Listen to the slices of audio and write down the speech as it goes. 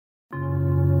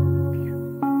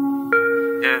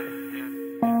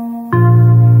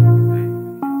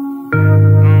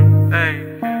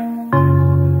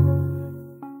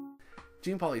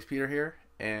GenePauLacePeter here,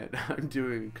 and I'm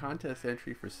doing contest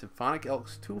entry for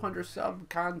Symphonic-elk's 200 sub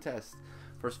contest.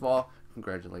 First of all,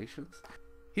 congratulations.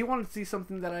 He wanted to see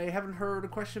something that I haven't heard a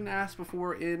question asked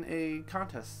before in a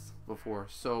contest before,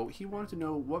 so he wanted to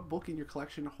know what book in your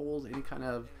collection holds any kind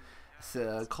of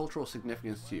cultural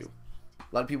significance to you.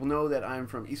 A lot of people know that I'm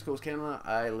from East Coast Canada.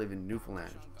 I live in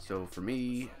Newfoundland, so for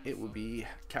me it would be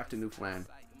Captain Newfoundland.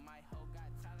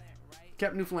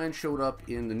 Captain Newfoundland showed up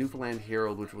in the Newfoundland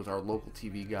Herald, which was our local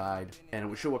TV guide, and it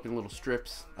would show up in little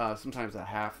strips, sometimes a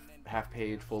half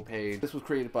page, full page. This was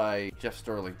created by Jeff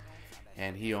Sterling,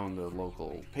 and he owned the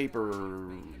local paper,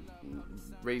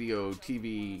 radio,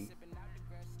 TV,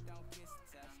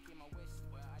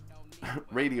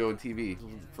 radio and TV. This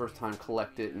was the first time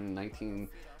collected in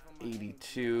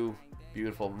 1982.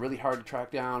 Beautiful, really hard to track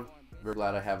down. Very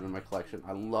glad I have it in my collection.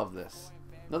 I love this.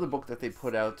 Another book that they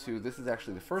put out too, this is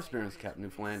actually the first appearance of Captain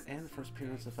Newfoundland and the first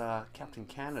appearance of Captain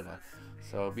Canada.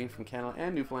 So being from Canada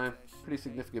and Newfoundland, pretty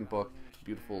significant book.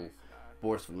 Beautiful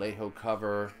Boris Vallejo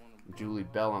cover, Julie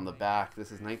Bell on the back. This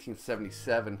is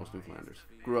 1977. Most Newfoundlanders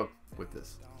grew up with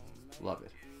this. Love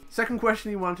it. Second question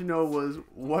he wanted to know was,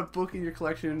 what book in your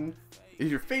collection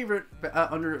is your favorite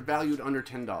valued under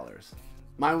 $10?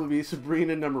 Mine would be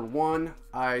Sabrina #1.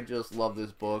 I just love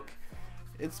this book.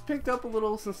 It's picked up a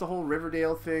little since the whole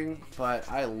Riverdale thing, but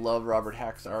I love Robert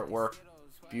Hack's artwork.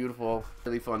 Beautiful,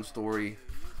 really fun story.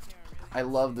 I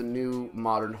love the new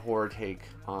modern horror take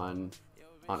on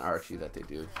Archie that they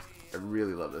do. I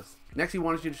really love this. Next, he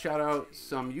wanted you to shout out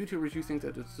some YouTubers you think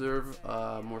that deserve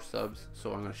more subs.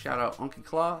 So I'm going to shout out Unkie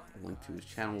Claw. A link to his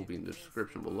channel will be in the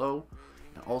description below.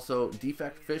 And also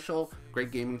Defext Official,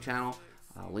 great gaming channel.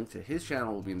 Link to his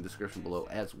channel will be in the description below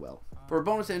as well. For a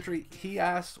bonus entry, he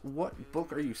asked, what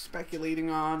book are you speculating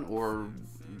on, or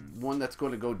one that's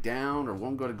going to go down, or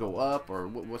one going to go up, or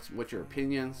what's your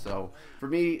opinion? So for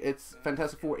me, it's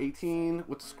Fantastic Four 18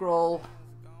 with the scroll,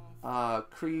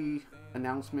 Kree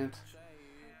announcement,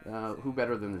 who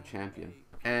better than the champion?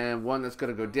 And one that's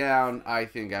going to go down, I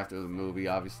think, after the movie,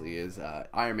 obviously, is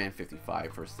Iron Man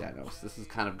 55 for Thanos. This is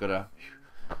kind of going to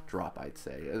drop, I'd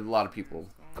say. A lot of people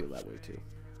feel that way too.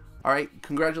 Alright,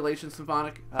 congratulations,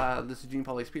 Symphonic. This is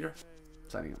GenePauLacePeter,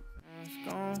 signing up. It's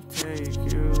gonna take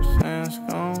you.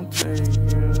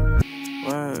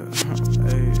 What?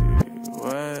 Hey,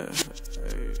 what?